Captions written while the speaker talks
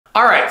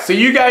Alright, so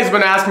you guys have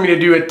been asking me to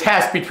do a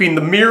test between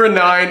the Mira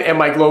 9 and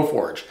my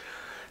Glowforge.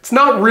 It's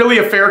not really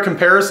a fair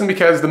comparison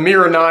because the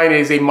Mira 9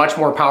 is a much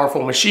more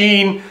powerful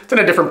machine. It's in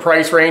a different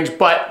price range,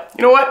 but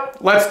you know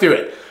what? Let's do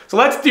it. So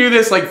let's do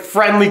this like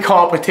friendly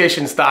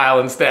competition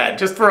style instead,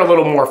 just for a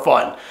little more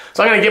fun.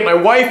 So I'm gonna get my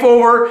wife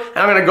over and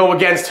I'm gonna go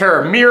against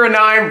her. Mira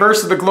 9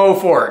 versus the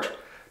Glowforge.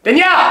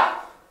 Danielle!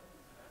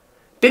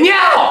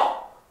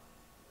 Danielle!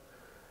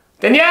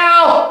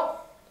 Danielle!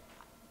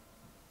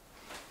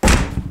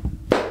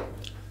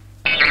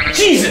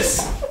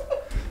 Jesus!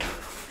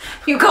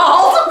 You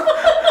called?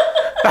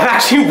 That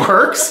actually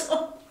works?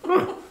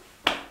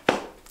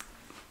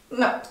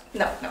 No.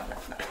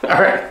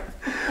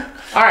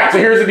 Alright, so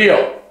here's the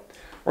deal.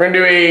 We're gonna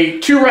do a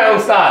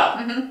 2-round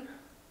style.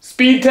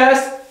 Speed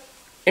test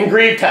and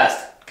grieve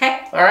test.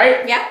 Okay.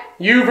 Alright? Yeah.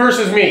 You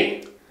versus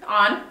me.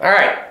 On.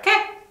 Alright.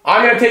 Okay.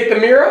 I'm gonna take the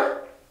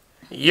Mira.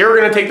 You're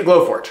gonna take the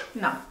Glowforge.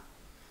 No.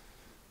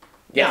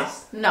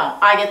 Yes. No,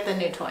 I get the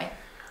new toy.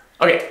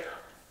 Okay.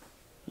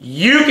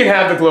 You can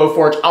have the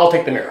Glowforge, I'll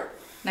take the Mira.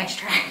 Nice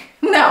try.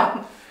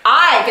 No,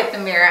 I get the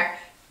Mira,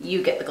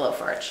 you get the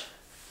Glowforge.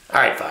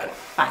 Alright, fine.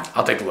 Fine.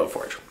 I'll take the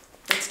Glowforge.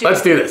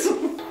 Let's do this.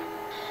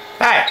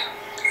 Hey.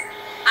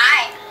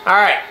 Hi.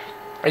 Alright.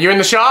 Are you in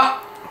the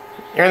shop?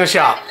 You're in the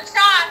shop. I'm in the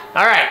shop.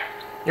 Alright.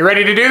 You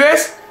ready to do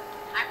this?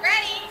 I'm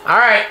ready.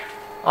 Alright.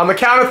 On the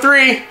count of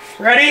 3.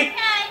 Ready?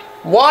 Okay.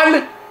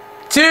 1,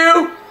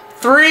 2,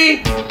 3,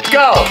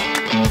 go.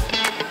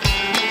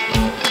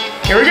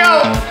 Here we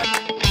go.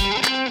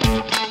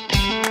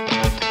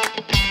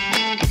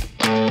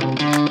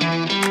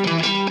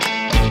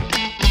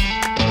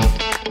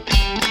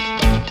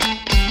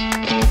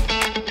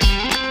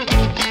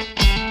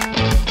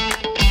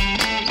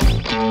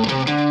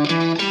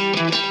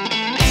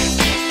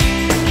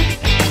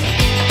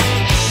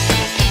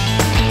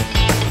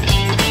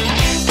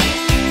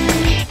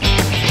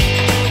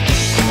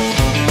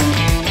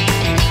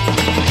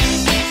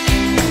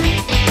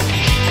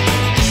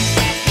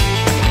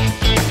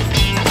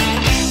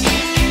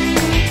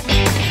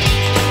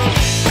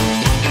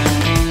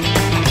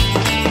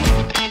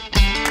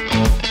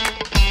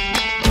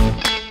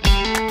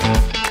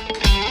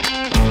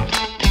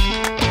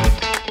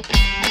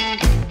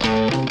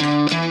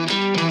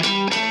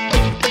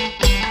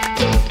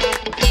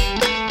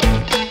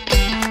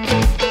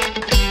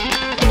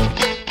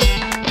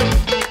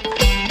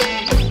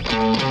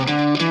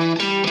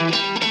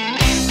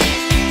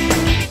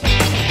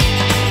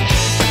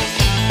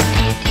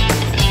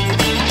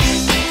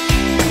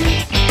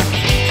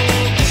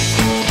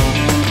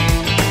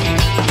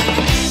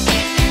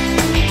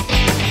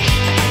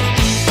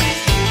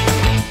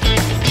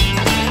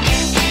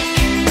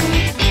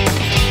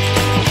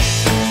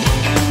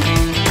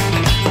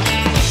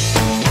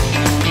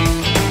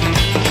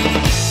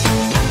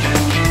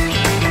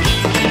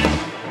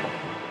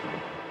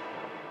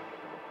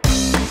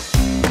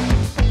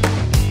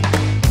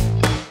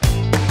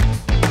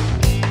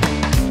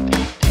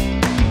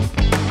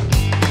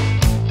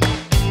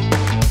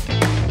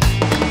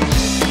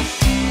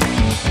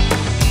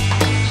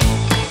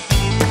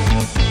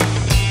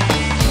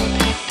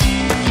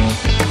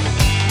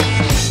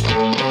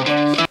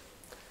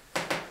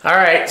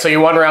 Alright, so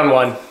you won round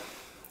 1.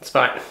 It's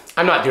fine.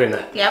 I'm not doing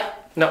that.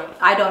 Yep. No.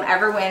 I don't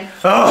ever win.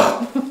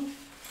 Oh.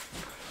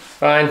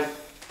 Fine.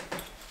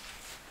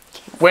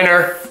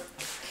 Winner.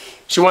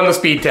 She won the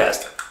speed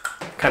test.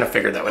 Kind of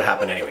figured that would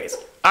happen anyways.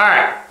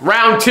 Alright,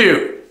 round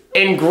 2.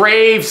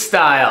 Engrave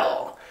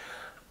style.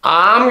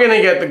 I'm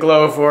gonna get the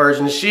Glowforge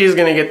and she's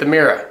gonna get the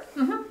Mira.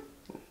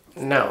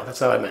 No,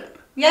 that's not what I meant.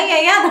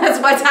 Yeah, that's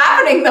what's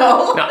happening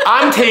though. No,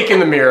 I'm taking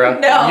the Mira.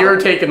 No. You're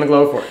taking the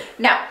Glowforge.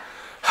 No.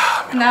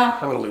 No.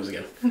 I'm gonna lose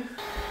again.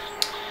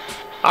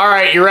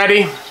 Alright, you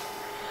ready?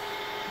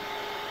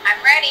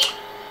 I'm ready.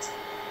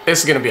 This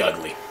is gonna be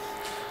ugly.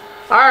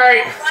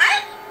 Alright.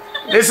 What?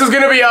 This is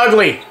gonna be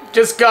ugly.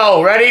 Just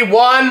go. Ready?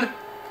 1,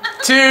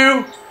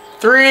 2,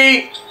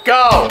 3,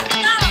 go.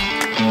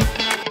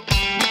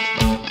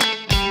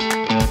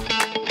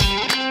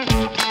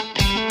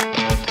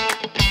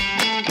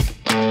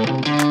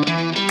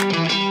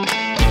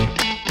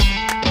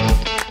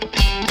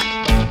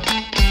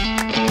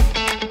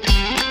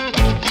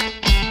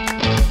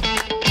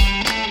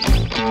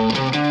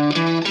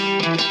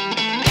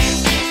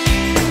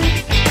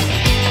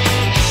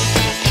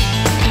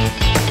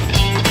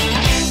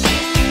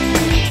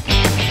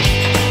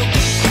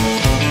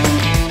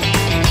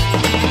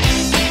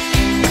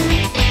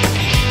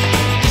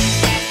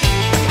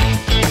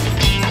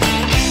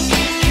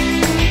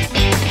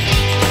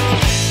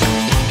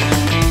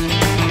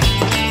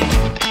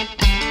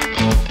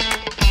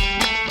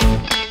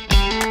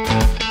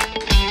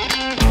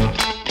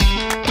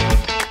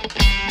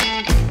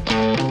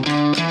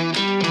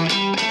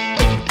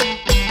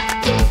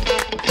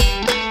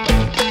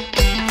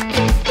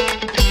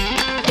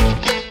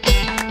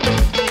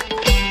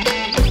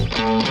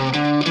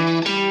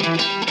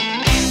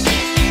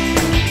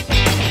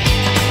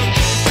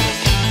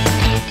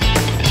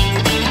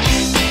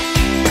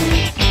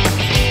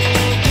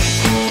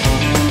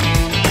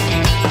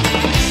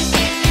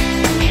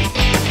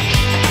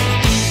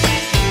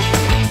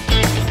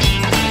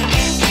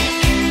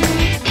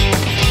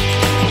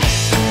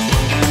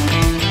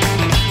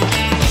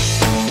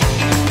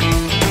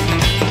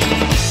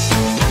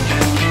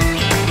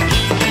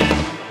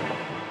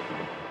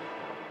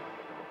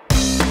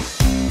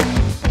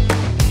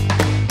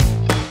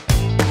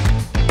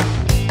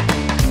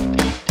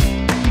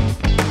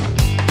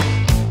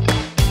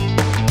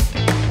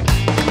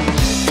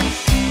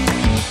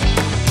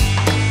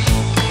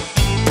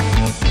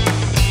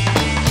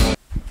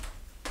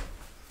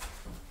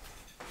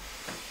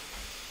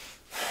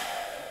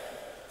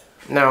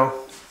 No,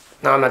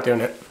 I'm not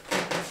doing it.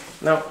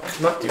 No,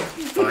 I'm not doing it.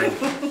 Fine.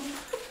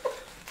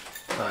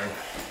 Fine.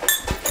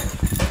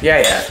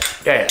 Yeah.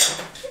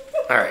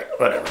 All right,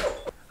 whatever.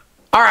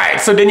 All right,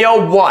 so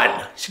Danielle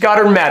won. She got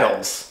her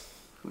medals.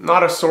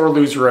 Not a sore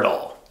loser at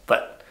all.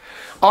 But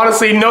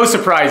honestly, no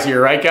surprise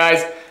here, right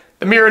guys?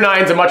 The Mira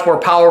 9 is a much more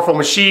powerful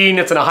machine.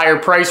 It's in a higher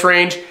price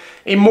range.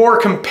 A more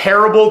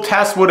comparable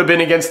test would have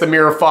been against the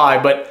Mira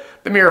 5, but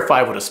the Mira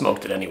 5 would have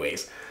smoked it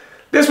anyways.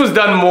 This was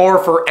done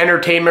more for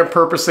entertainment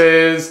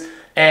purposes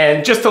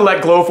and just to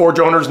let Glowforge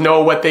owners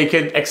know what they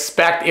could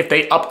expect if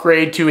they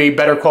upgrade to a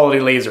better quality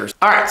lasers.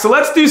 All right, so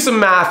let's do some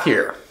math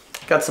here.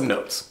 Got some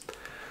notes.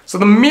 So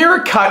the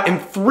Mira cut in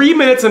 3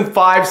 minutes and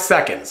 5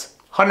 seconds,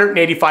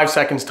 185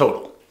 seconds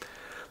total.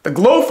 The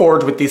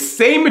Glowforge with the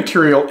same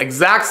material,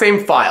 exact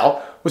same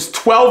file, was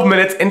 12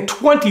 minutes and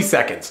 20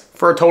 seconds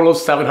for a total of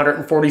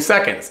 740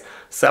 seconds.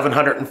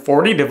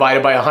 740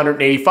 divided by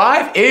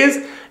 185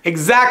 is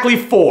exactly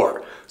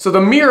 4. So the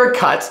Mira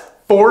cuts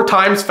 4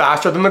 times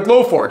faster than the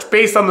Glowforge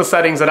based on the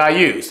settings that I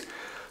use.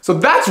 So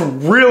that's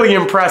really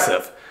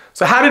impressive.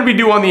 So how did we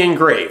do on the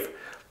engrave?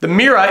 The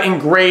Mira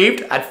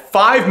engraved at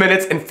 5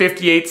 minutes and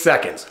 58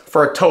 seconds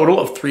for a total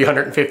of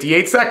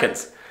 358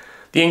 seconds.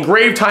 The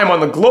engraved time on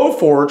the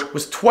Glowforge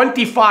was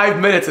 25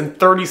 minutes and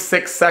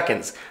 36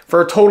 seconds for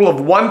a total of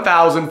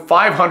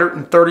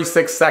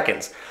 1,536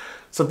 seconds.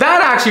 So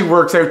that actually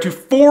works out to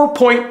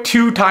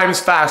 4.2 times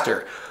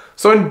faster.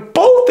 So in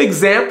both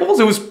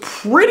examples, it was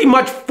pretty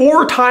much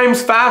 4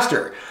 times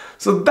faster.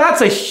 So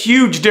that's a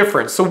huge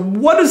difference. So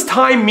what does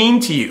time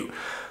mean to you?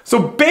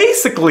 So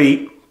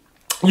basically,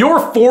 your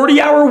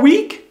 40-hour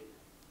week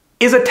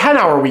is a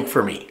 10-hour week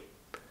for me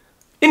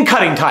in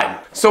cutting time.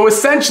 So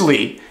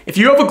essentially, if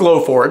you have a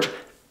Glowforge,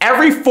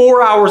 every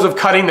 4 hours of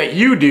cutting that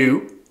you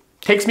do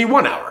takes me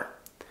 1 hour.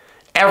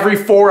 Every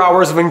 4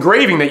 hours of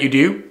engraving that you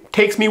do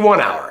takes me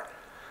 1 hour.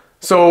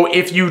 So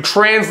if you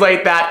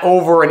translate that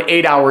over an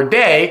 8-hour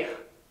day,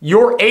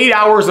 your 8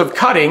 hours of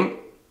cutting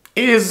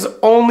is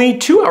only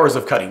 2 hours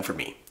of cutting for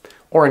me,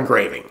 or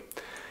engraving.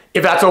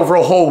 If that's over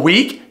a whole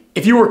week,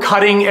 if you were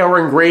cutting or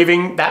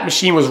engraving, that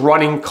machine was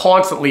running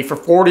constantly for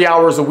 40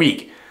 hours a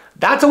week.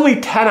 That's only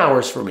 10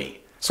 hours for me.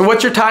 So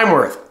what's your time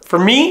worth? For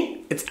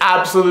me, it's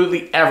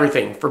absolutely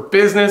everything. For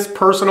business,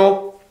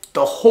 personal,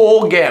 the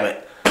whole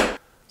gamut.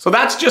 So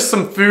that's just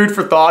some food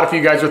for thought if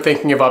you guys are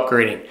thinking of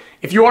upgrading.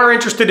 If you are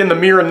interested in the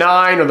Mira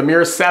 9 or the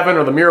Mira 7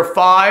 or the Mira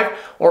 5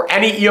 or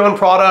any Aeon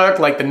product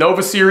like the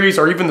Nova series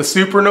or even the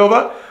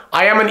Supernova,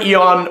 I am an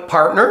Aeon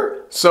partner.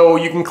 So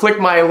you can click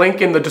my link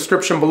in the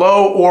description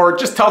below or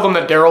just tell them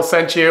that Daryl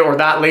sent you or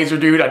that laser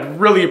dude. I'd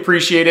really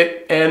appreciate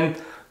it. And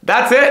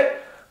that's it.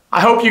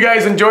 I hope you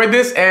guys enjoyed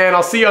this and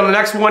I'll see you on the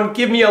next one.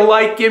 Give me a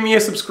like, give me a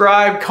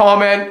subscribe,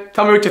 comment,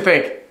 tell me what you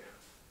think.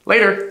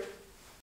 Later.